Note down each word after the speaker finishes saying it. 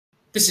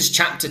This is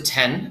chapter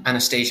 10,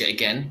 Anastasia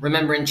again.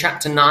 Remember in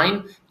chapter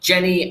 9,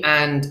 Jenny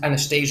and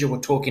Anastasia were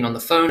talking on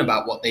the phone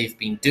about what they've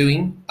been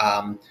doing.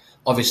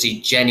 Obviously,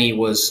 Jenny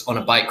was on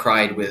a bike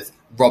ride with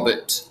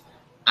Robert,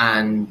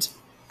 and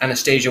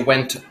Anastasia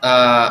went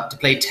to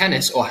play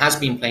tennis, or has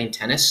been playing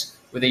tennis,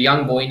 with a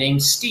young boy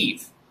named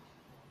Steve.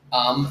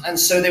 And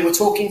so they were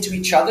talking to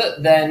each other.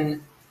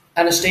 Then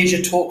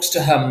Anastasia talks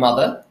to her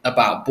mother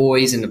about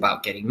boys and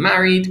about getting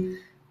married.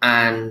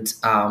 And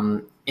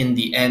in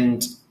the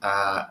end,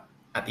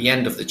 at the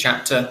end of the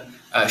chapter,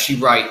 she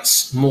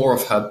writes more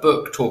of her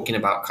book, talking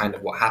about kind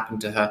of what happened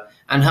to her.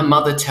 And her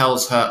mother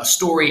tells her a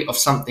story of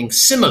something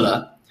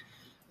similar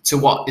to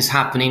what is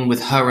happening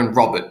with her and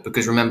Robert.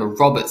 Because remember,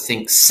 Robert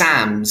thinks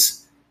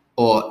Sam's,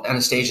 or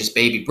Anastasia's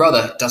baby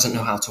brother, doesn't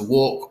know how to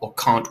walk or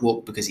can't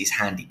walk because he's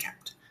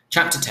handicapped.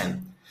 Chapter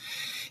 10.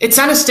 "It's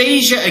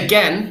Anastasia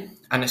again,"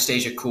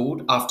 Anastasia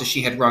called after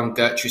she had rung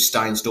Gertrude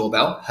Stein's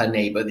doorbell, her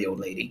neighbor, the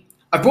old lady.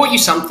 "I brought you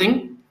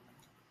something."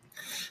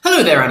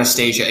 "Hello there,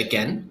 Anastasia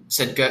again,"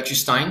 said Gertrude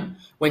Stein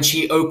when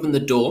she opened the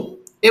door.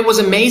 It was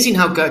amazing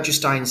how Gertrude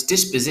Stein's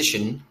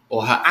disposition,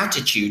 or her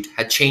attitude,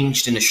 had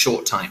changed in a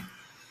short time.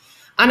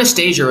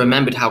 Anastasia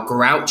remembered how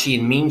grouchy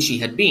and mean she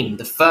had been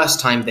the first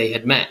time they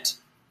had met.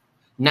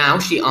 Now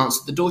she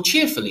answered the door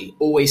cheerfully,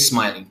 always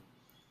smiling.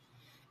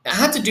 It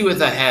had to do with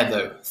her hair,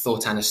 though,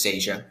 thought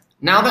Anastasia.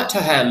 Now that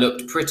her hair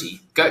looked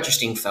pretty, Gertrude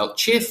Stein felt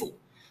cheerful.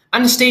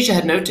 Anastasia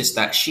had noticed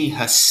that she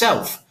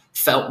herself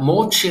felt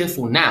more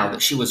cheerful now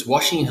that she was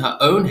washing her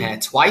own hair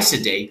twice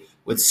a day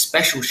with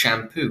special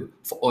shampoo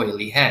for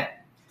oily hair.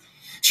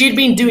 She had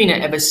been doing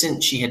it ever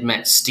since she had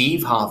met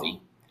Steve Harvey.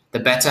 The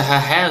better her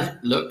hair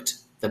looked,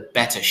 the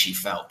better she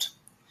felt.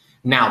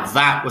 Now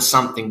that was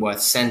something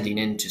worth sending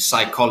into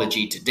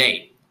Psychology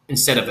Today,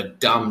 instead of a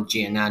dumb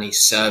Giannani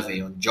survey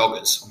on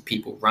joggers, on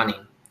people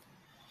running.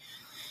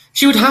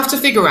 She would have to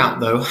figure out,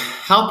 though,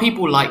 how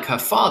people like her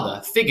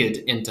father figured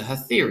into her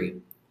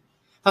theory.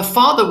 Her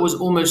father was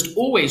almost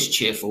always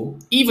cheerful,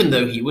 even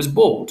though he was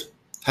bald.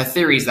 Her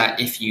theory is that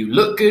if you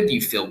look good, you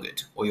feel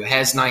good, or your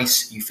hair's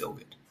nice, you feel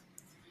good.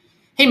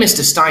 "Hey,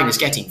 Mr. Stein is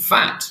getting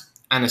fat."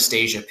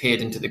 Anastasia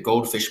peered into the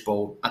goldfish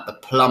bowl at the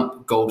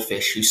plump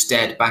goldfish who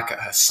stared back at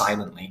her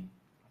silently.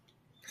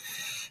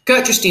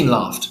 Gertrude Stein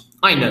laughed.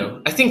 "I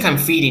know, I think I'm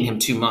feeding him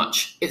too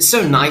much. It's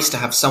so nice to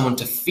have someone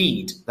to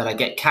feed that I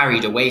get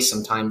carried away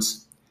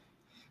sometimes."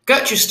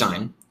 "Gertrude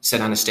Stein," said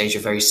Anastasia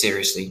very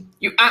seriously,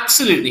 "you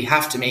absolutely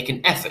have to make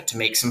an effort to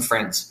make some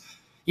friends.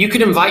 You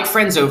could invite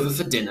friends over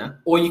for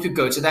dinner, or you could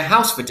go to their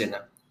house for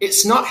dinner.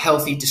 It's not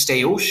healthy to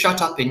stay all shut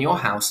up in your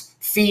house,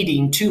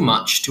 feeding too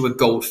much to a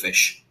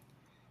goldfish."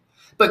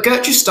 But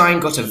Gertrude Stein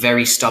got a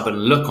very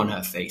stubborn look on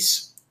her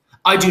face.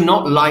 "I do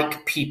not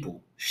like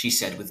people," she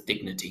said with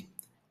dignity.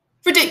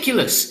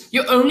 "Ridiculous!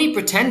 You're only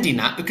pretending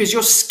that because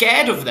you're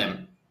scared of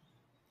them.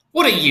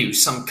 What are you,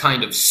 some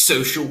kind of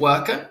social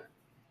worker?"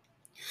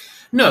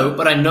 "No,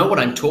 but I know what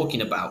I'm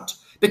talking about.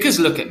 Because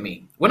look at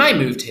me. When I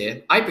moved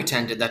here, I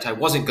pretended that I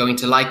wasn't going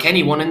to like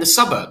anyone in the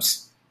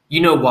suburbs. You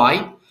know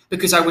why?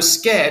 Because I was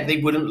scared they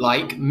wouldn't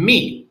like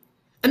me.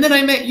 And then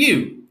I met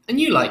you,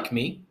 and you like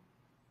me."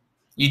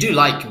 "You do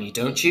like me,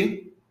 don't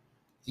you?"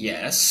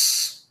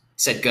 "Yes,"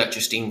 said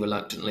Gertrude Stein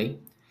reluctantly.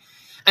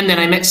 "And then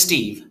I met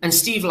Steve, and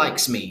Steve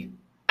likes me.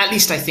 At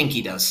least I think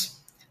he does.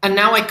 And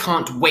now I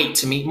can't wait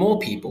to meet more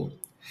people.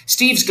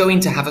 Steve's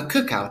going to have a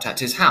cookout at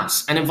his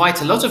house and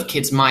invite a lot of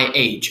kids my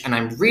age, and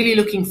I'm really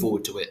looking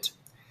forward to it.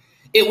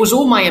 It was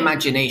all my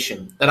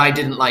imagination that I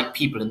didn't like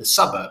people in the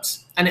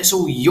suburbs, and it's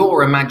all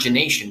your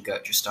imagination,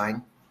 Gertrude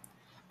Stein.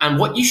 And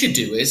what you should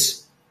do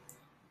is—"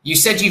 "You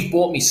said you've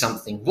bought me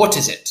something. What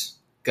is it?"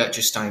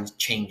 Gertrude Stein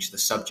changed the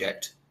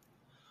subject.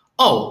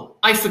 "Oh,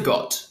 I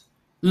forgot.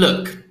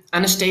 Look,"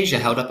 Anastasia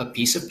held up a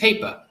piece of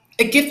paper,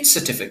 "a gift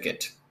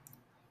certificate."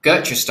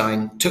 Gertrude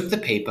Stein took the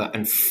paper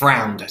and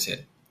frowned at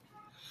it.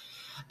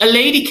 "A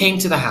lady came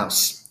to the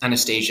house,"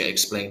 Anastasia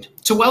explained,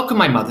 "to welcome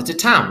my mother to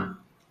town.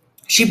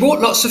 She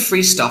brought lots of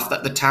free stuff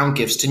that the town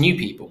gives to new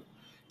people.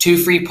 2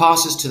 free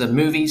passes to the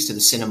movies, to the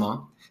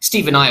cinema.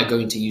 Steve and I are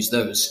going to use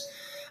those.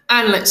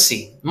 And let's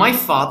see, my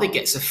father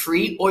gets a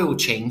free oil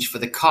change for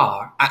the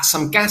car at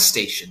some gas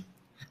station.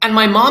 And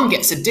my mom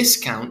gets a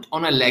discount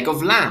on a leg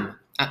of lamb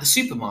at the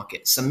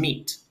supermarket, some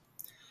meat.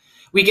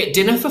 We get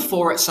dinner for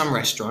 4 at some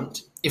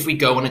restaurant if we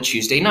go on a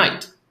Tuesday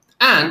night.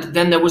 And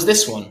then there was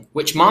this one,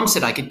 which Mom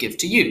said I could give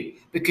to you,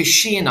 because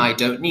she and I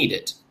don't need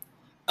it.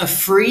 A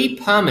free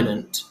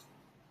permanent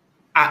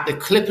at the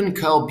Clip and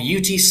Curl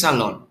Beauty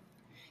Salon.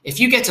 If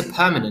you get a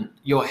permanent,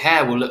 your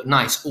hair will look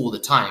nice all the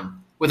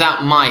time,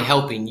 without me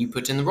helping you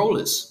put in the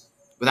rollers.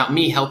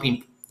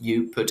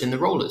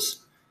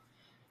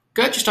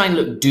 Gertrude Stein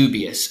looked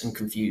dubious and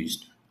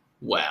confused.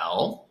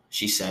 "Well,"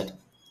 she said.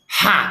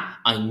 "Ha!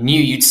 I knew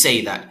you'd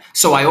say that,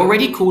 so I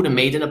already called and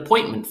made an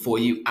appointment for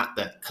you at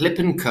the Clip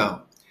and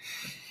Curl.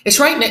 It's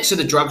right next to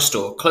the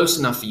drugstore, close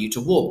enough for you to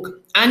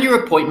walk, and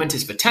your appointment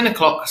is for 10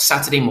 o'clock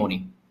Saturday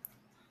morning."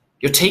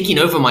 "You're taking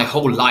over my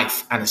whole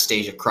life,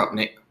 Anastasia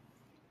Krupnik."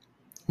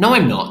 "No,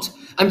 I'm not.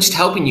 I'm just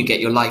helping you get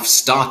your life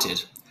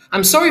started.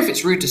 I'm sorry if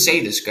it's rude to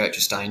say this,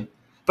 Gertrude Stein,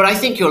 But I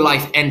think your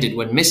life ended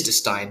when Mr.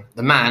 Stein,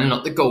 the man,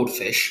 not the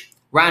goldfish,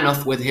 ran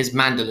off with his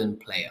mandolin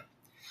player.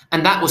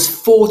 And that was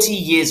 40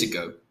 years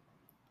ago.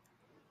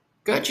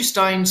 Gertrude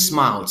Stein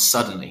smiled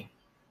suddenly.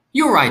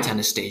 You're right,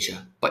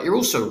 Anastasia, but you're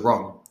also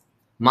wrong.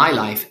 My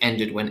life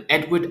ended when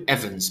Edward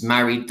Evans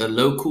married the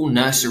local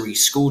nursery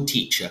school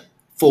teacher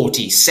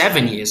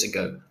 47 years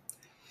ago.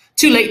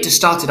 Too late to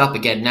start it up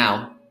again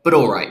now, but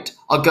all right,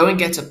 I'll go and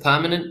get a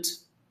permanent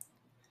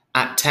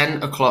at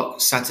 10 o'clock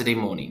Saturday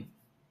morning.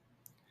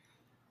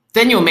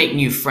 Then you'll make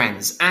new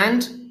friends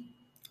and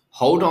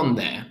hold on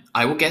there.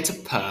 I will get a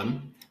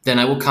perm, then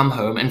I will come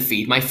home and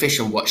feed my fish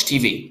and watch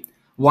TV.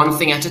 One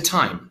thing at a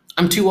time.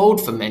 I'm too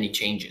old for many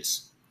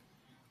changes.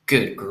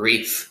 Good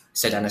grief,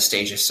 said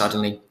Anastasia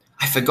suddenly.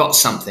 I forgot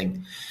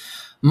something.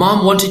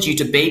 Mom wanted you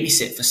to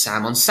babysit for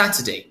Sam on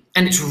Saturday,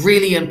 and it's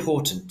really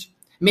important.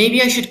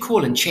 Maybe I should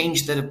call and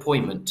change that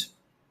appointment.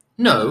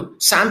 No,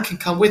 Sam can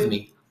come with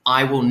me.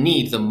 I will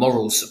need the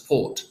moral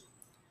support.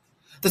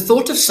 The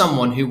thought of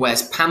someone who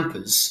wears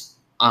diapers,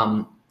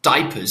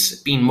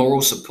 being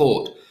moral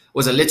support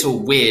was a little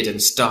weird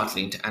and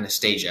startling to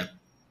Anastasia.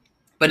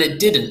 But it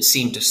didn't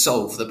seem to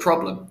solve the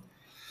problem.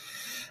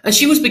 And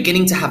she was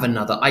beginning to have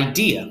another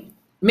idea.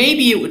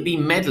 Maybe it would be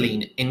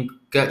meddling in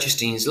Gertrude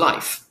Stein's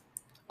life.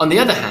 On the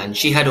other hand,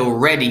 she had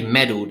already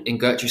meddled in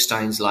Gertrude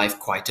Stein's life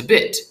quite a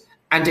bit,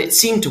 and it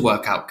seemed to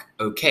work out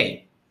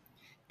okay.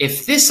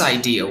 If this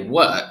idea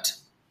worked,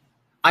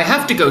 I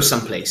have to go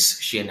someplace,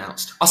 she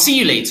announced. I'll see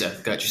you later,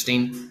 Gertrude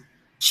Stein.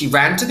 She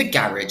ran to the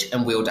garage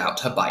and wheeled out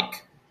her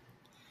bike.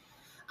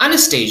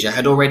 Anastasia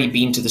had already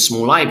been to the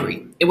small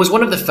library. It was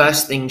one of the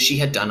first things she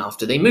had done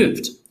after they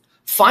moved,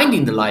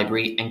 finding the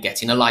library and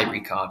getting a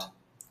library card.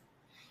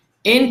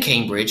 In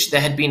Cambridge, there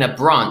had been a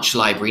branch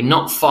library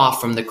not far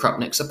from the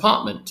Krupniks'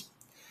 apartment.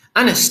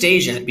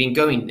 Anastasia had been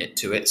going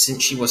to it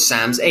since she was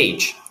Sam's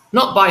age,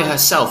 not by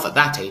herself at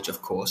that age,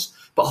 of course,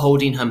 but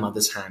holding her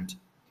mother's hand.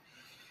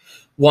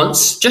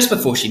 Once, just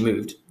before she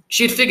moved,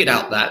 she had figured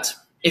out that,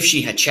 if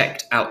she had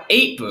checked out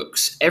 8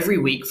 books every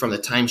week from the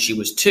time she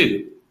was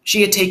 2,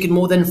 she had taken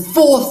more than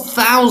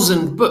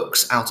 4,000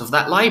 books out of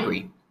that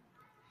library.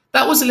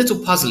 That was a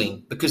little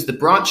puzzling because the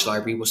branch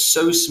library was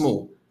so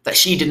small that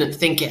she didn't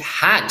think it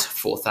had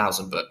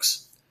 4,000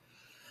 books.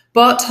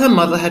 But her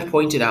mother had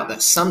pointed out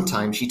that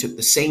sometimes she took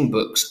the same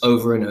books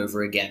over and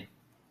over again.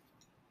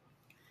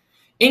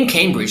 In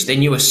Cambridge, they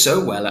knew her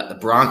so well at the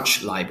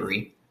branch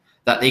library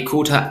that they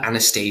called her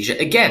Anastasia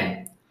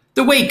again,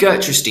 the way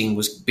Gertrude Stein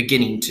was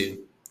beginning to.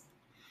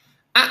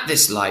 At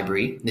this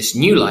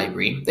new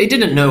library, they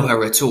didn't know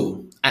her at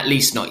all, at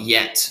least not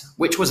yet,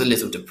 which was a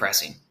little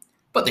depressing.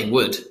 But they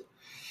would.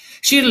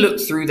 She had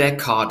looked through their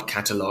card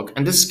catalogue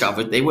and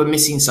discovered they were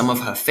missing some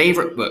of her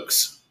favourite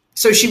books,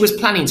 so she was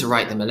planning to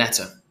write them a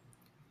letter.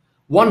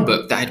 One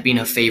book that had been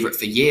her favourite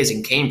for years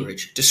in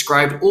Cambridge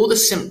described all the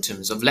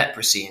symptoms of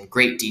leprosy in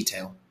great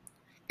detail.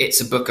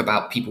 It's a book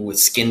about people with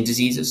skin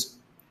diseases.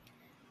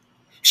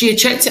 She had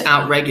checked it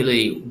out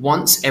regularly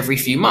once every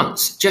few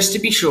months, just to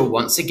be sure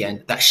once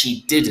again that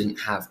she didn't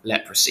have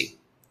leprosy.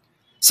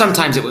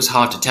 Sometimes it was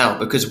hard to tell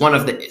because one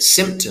of the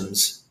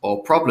symptoms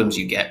or problems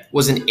you get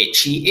was an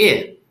itchy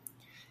ear.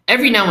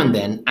 Every now and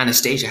then,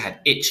 Anastasia had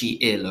itchy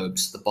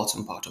earlobes, the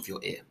bottom part of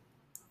your ear.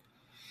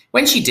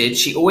 When she did,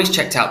 she always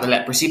checked out the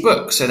leprosy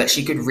book so that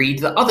she could read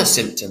the other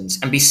symptoms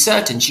and be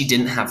certain she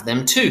didn't have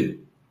them too.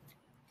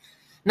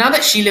 Now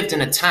that she lived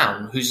in a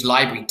town whose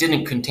library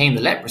didn't contain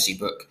the leprosy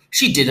book,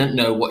 she didn't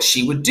know what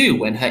she would do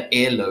when her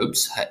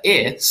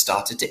ear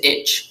started to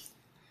itch.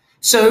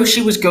 So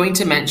she was going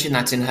to mention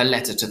that in her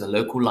letter to the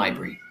local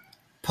library.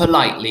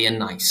 Politely and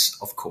nice,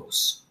 of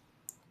course.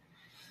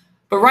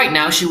 But right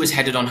now she was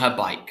headed on her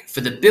bike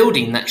for the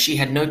building that she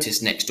had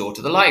noticed next door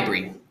to the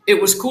library.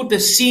 It was called the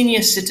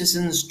Senior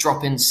Citizens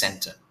Drop-In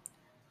Centre.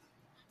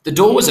 The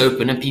door was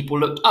open and people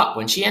looked up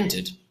when she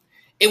entered.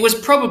 It was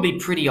probably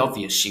pretty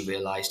obvious, she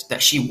realised,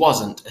 that she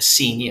wasn't a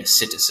senior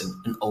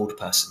citizen, an old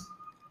person.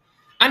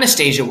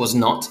 Anastasia was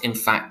not, in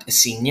fact, a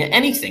senior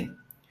anything.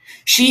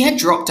 She had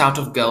dropped out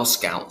of Girl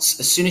Scouts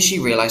as soon as she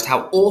realised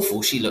how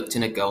awful she looked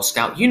in a Girl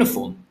Scout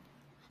uniform.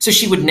 So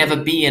she would never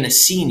be in a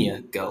senior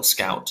Girl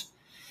Scout.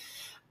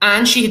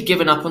 And she had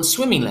given up on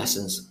swimming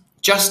lessons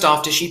just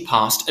after she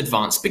passed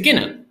Advanced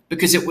Beginner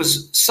because it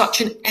was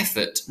such an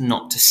effort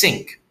not to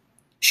sink.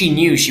 She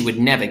knew she would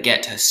never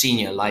get her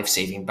senior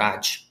life-saving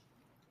badge.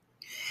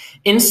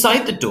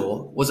 Inside the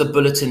door was a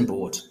bulletin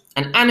board,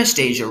 and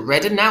Anastasia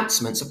read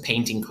announcements of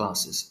painting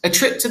classes, a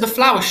trip to the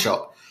flower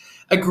shop,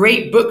 a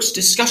great books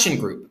discussion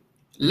group,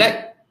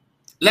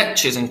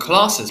 lectures and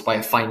classes by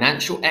a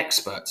financial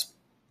expert,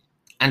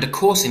 and a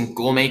course in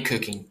gourmet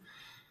cooking.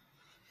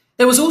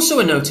 There was also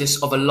a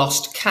notice of a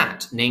lost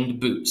cat named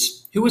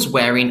Boots, who was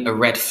wearing a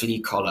red flea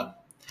collar,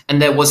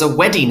 and there was a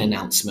wedding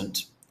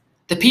announcement.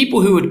 The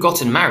people who had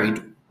gotten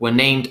married were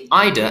named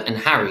Ida and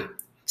Harry,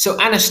 so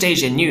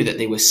Anastasia knew that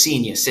they were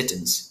senior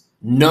citizens.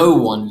 No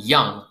one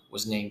young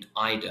was named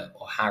Ida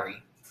or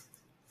Harry.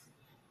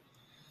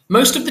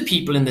 Most of the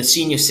people in the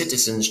Senior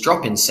Citizens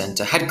Drop-In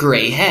Centre had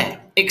grey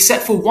hair,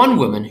 except for one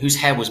woman whose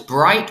hair was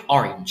bright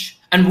orange,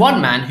 and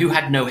one man who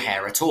had no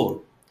hair at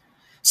all.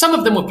 Some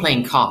of them were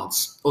playing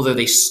cards, although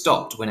they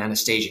stopped when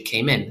Anastasia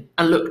came in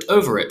and looked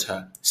over at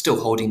her, still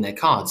holding their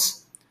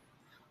cards.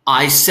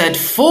 "I said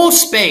 4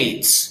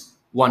 spades,"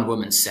 one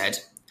woman said,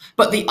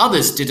 but the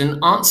others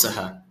didn't answer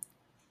her.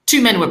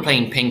 2 men were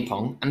playing ping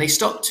pong, and they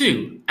stopped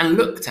too and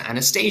looked at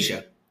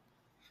Anastasia.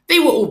 They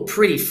were all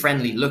pretty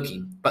friendly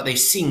looking, but they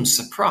seemed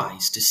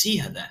surprised to see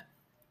her there.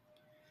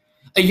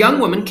 A young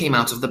woman came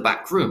out of the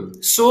back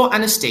room, saw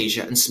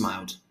Anastasia and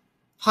smiled.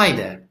 "Hi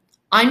there.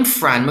 I'm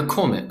Fran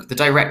McCormick, the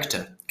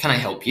director. Can I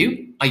help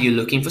you? Are you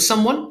looking for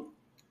someone?"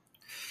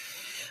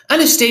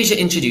 Anastasia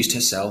introduced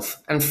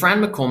herself, and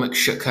Fran McCormick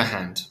shook her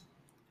hand.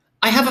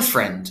 "I have a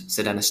friend,"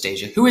 said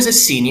Anastasia, "who is a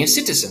senior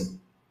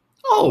citizen."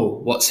 "Oh,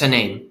 what's her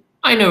name?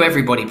 I know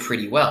everybody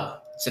pretty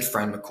well," said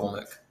Fran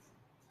McCormick.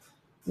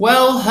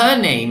 "Well, her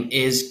name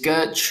is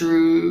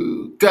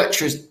Gertrude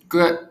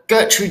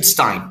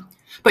Stein,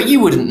 but you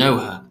wouldn't know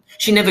her.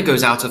 She never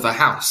goes out of her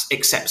house,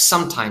 except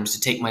sometimes to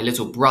take my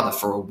little brother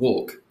for a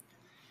walk."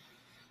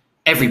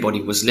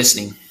 Everybody was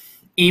listening.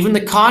 Even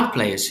the card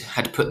players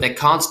had put their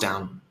cards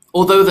down,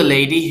 although the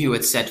lady who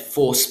had said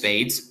 4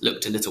 spades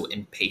looked a little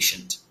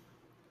impatient.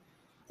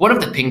 One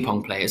of the ping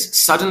pong players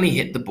suddenly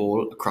hit the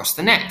ball across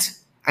the net,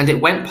 and it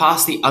went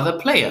past the other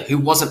player who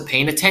wasn't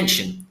paying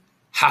attention.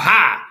 "Ha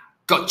ha!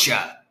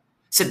 Gotcha!"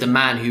 said the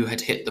man who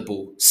had hit the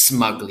ball,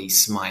 smugly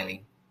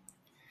smiling.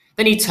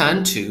 Then he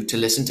turned to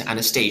listen to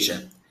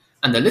Anastasia,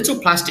 and the little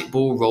plastic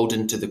ball rolled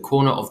into the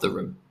corner of the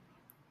room.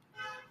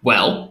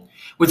 Well,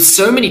 with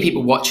so many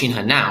people watching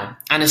her now,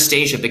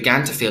 Anastasia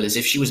began to feel as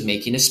if she was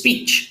making a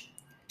speech.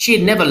 She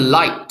had never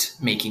liked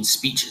making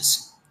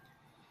speeches.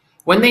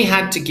 When they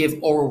had to give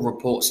oral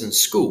reports in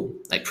school,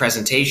 like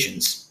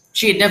presentations,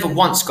 she had never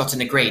once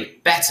gotten a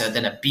grade better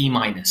than a B-,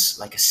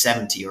 like a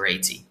 70 or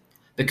 80,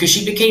 because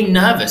she became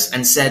nervous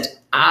and said,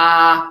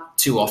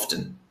 too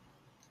often.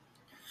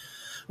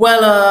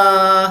 "Well,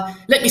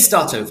 let me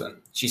start over,"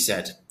 she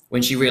said,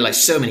 when she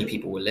realized so many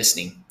people were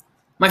listening.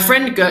 "My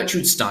friend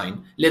Gertrude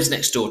Stein lives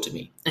next door to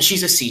me, and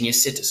she's a senior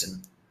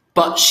citizen.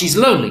 But she's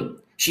lonely.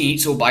 She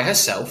eats all by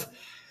herself,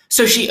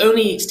 so she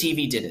only eats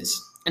TV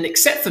dinners. And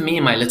except for me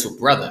and my little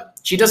brother,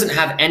 she doesn't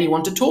have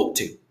anyone to talk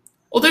to.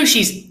 Although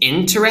she's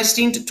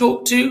interesting to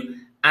talk to,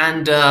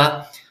 and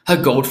her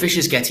goldfish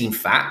is getting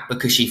fat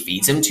because she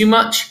feeds him too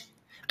much.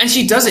 And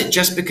she does it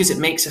just because it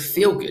makes her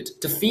feel good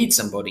to feed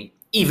somebody,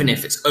 even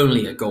if it's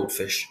only a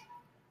goldfish."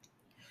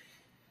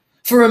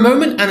 For a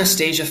moment,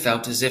 Anastasia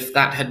felt as if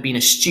that had been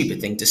a stupid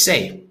thing to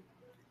say.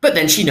 But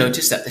then she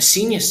noticed that the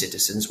senior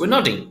citizens were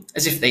nodding,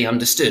 as if they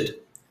understood.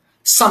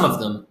 Some of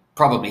them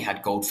probably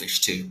had goldfish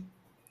too.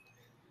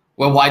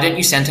 "Well, why don't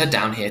you send her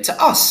down here to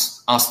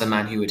us?" asked the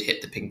man who had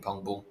hit the ping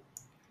pong ball.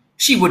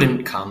 "She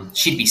wouldn't come.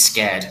 She'd be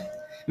scared.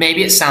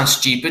 Maybe it sounds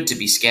stupid to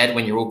be scared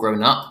when you're all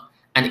grown up,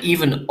 and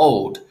even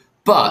old,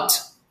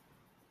 but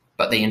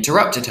they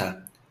interrupted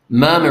her,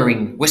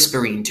 murmuring,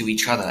 whispering to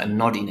each other and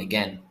nodding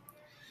again.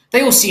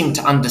 They all seemed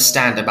to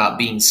understand about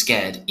being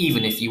scared,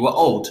 even if you were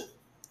old.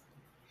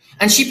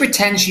 "And she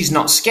pretends she's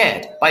not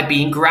scared by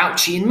being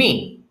grouchy and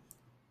mean."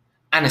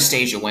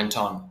 Anastasia went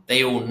on.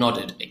 They all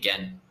nodded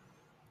again.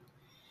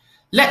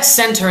 "Let's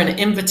send her an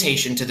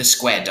invitation to the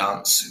square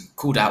dance,"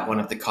 called out one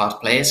of the card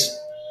players.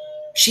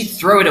 "She'd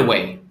throw it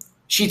away.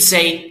 She'd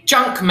say,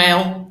 'Junk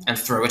mail,' and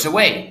throw it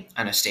away,"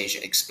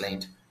 Anastasia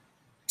explained.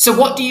 "So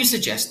what do you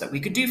suggest that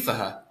we could do for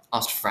her?"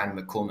 asked Fran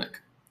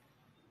McCormick.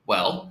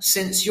 "Well,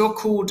 since you're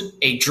called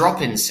a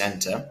drop-in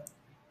center,"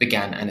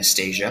 began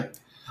Anastasia,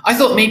 "I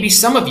thought maybe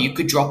some of you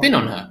could drop in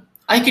on her.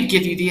 I could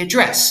give you the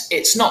address.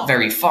 It's not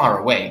very far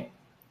away."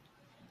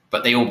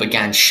 But they all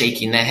began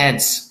shaking their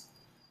heads.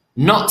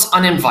 "Not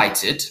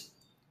uninvited,"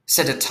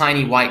 said a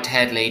tiny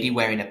white-haired lady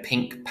wearing a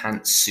pink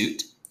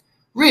pantsuit.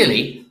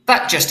 "Really,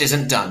 that just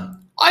isn't done.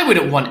 I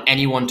wouldn't want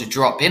anyone to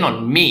drop in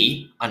on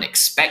me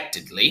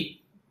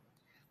unexpectedly."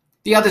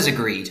 The others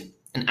agreed,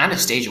 and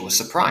Anastasia was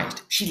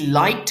surprised. She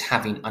liked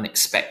having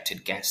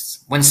unexpected guests,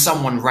 when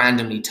someone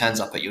randomly turns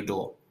up at your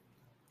door.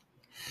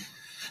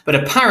 But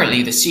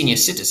apparently the senior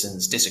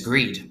citizens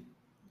disagreed.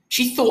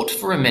 She thought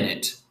for a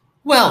minute.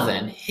 "Well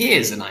then,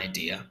 here's an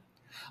idea.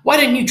 Why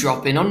don't you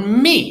drop in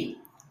on me?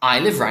 I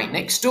live right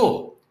next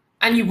door,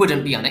 and you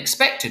wouldn't be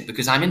unexpected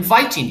because I'm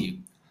inviting you.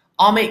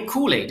 I'll make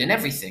Kool-Aid and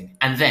everything,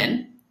 and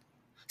then..."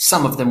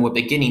 Some of them were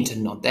beginning to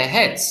nod their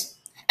heads.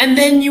 "And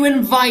then you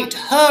invite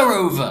her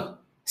over,"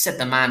 said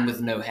the man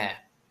with no hair.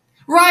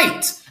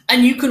 "Right,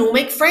 and you can all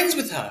make friends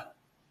with her."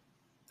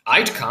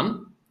 "I'd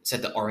come,"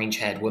 said the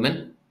orange-haired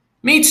woman.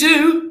 "Me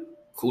too,"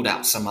 called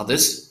out some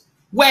others.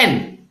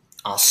 "When?"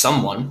 asked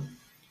someone.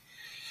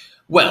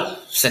 "Well,"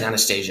 said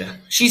Anastasia,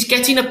 "she's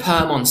getting a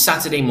perm on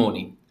Saturday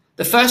morning.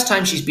 The first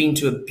time she's been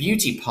to a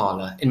beauty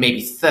parlor in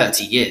maybe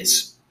 30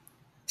 years.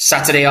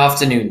 "Saturday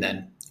afternoon,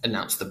 then,"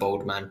 announced the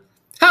bold man.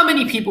 "How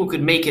many people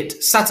could make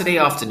it Saturday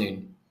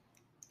afternoon?"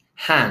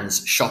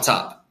 Hands shot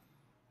up,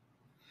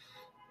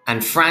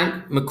 and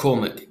Frank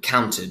McCormick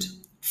counted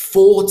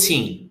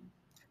 14.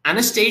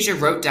 Anastasia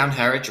wrote down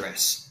her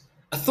address.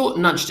 A thought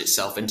nudged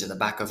itself into the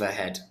back of her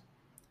head.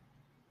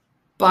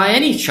 "By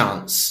any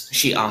chance,"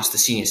 she asked the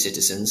senior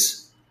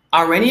citizens,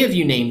 "are any of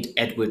you named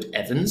Edward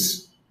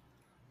Evans?"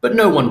 But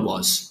no one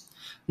was.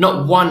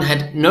 No one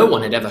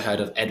had ever heard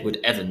of Edward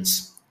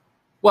Evans.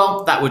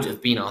 Well, that would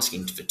have been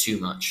asking for too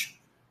much.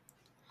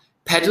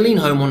 Pedaling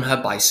home on her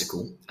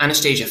bicycle,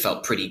 Anastasia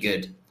felt pretty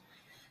good.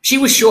 She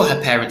was sure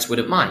her parents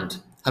wouldn't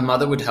mind. Her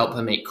mother would help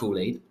her make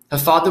Kool-Aid. Her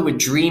father would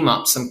dream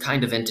up some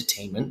kind of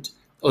entertainment,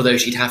 although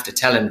she'd have to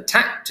tell him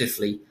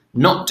tactfully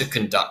not to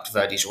conduct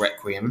Verdi's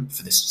Requiem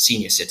for the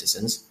senior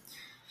citizens.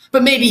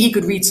 But maybe he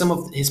could read some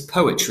of his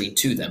poetry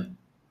to them.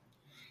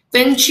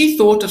 Then she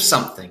thought of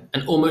something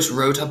and almost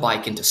rode her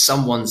bike into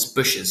someone's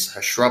bushes,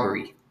 her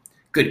shrubbery.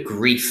 Good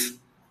grief.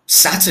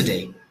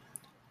 Saturday.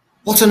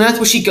 What on earth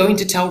was she going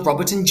to tell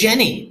Robert and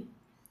Jenny?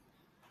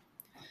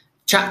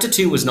 Chapter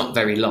 2 was not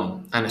very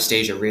long,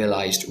 Anastasia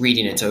realized,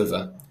 reading it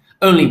over.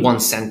 Only one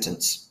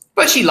sentence.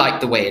 But she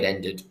liked the way it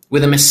ended,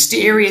 with a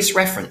mysterious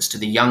reference to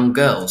the young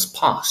girl's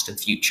past and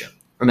future.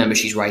 Remember,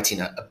 she's writing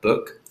a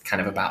book,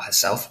 kind of about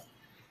herself.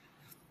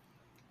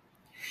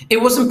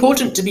 It was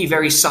important to be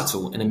very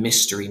subtle in a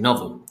mystery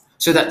novel,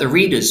 so that the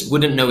readers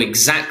wouldn't know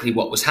exactly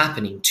what was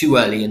happening too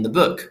early in the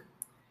book.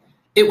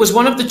 It was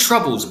one of the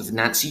troubles with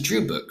Nancy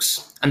Drew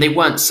books, and they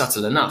weren't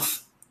subtle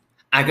enough.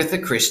 Agatha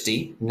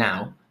Christie,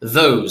 now,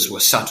 those were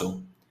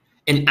subtle.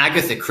 In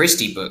Agatha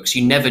Christie books,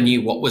 you never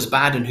knew what was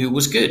bad and who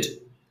was good.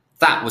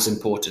 That was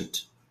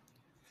important.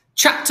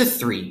 Chapter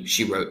 3,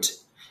 she wrote.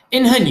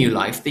 In her new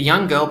life, the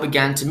young girl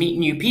began to meet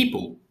new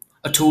people.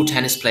 A tall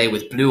tennis player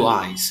with blue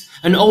eyes,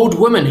 an old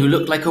woman who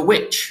looked like a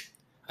witch,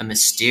 a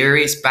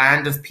mysterious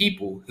band of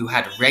people who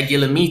had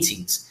regular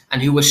meetings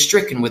and who were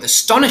stricken with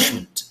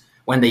astonishment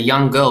when the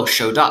young girl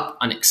showed up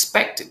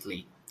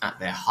unexpectedly at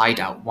their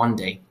hideout one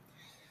day.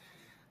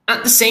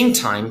 At the same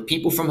time,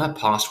 people from her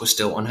past were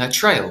still on her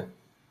trail.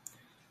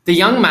 The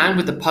young man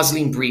with the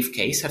puzzling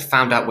briefcase had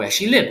found out where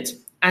she lived,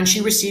 and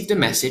she received a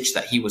message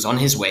that he was on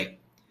his way.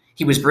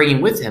 He was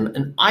bringing with him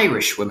an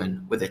Irish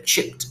woman with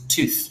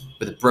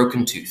a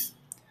broken tooth.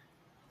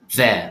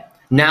 There,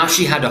 now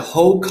she had a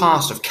whole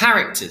cast of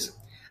characters,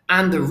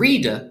 and the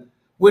reader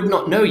would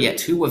not know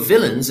yet who were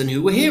villains and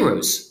who were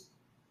heroes.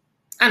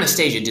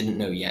 Anastasia didn't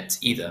know yet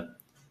either,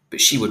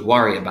 but she would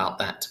worry about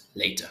that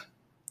later.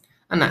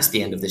 And that's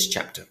the end of this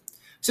chapter.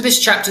 So this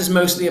chapter is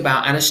mostly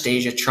about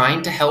Anastasia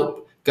trying to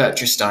help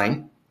Gertrude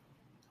Stein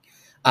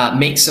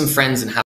make some friends and have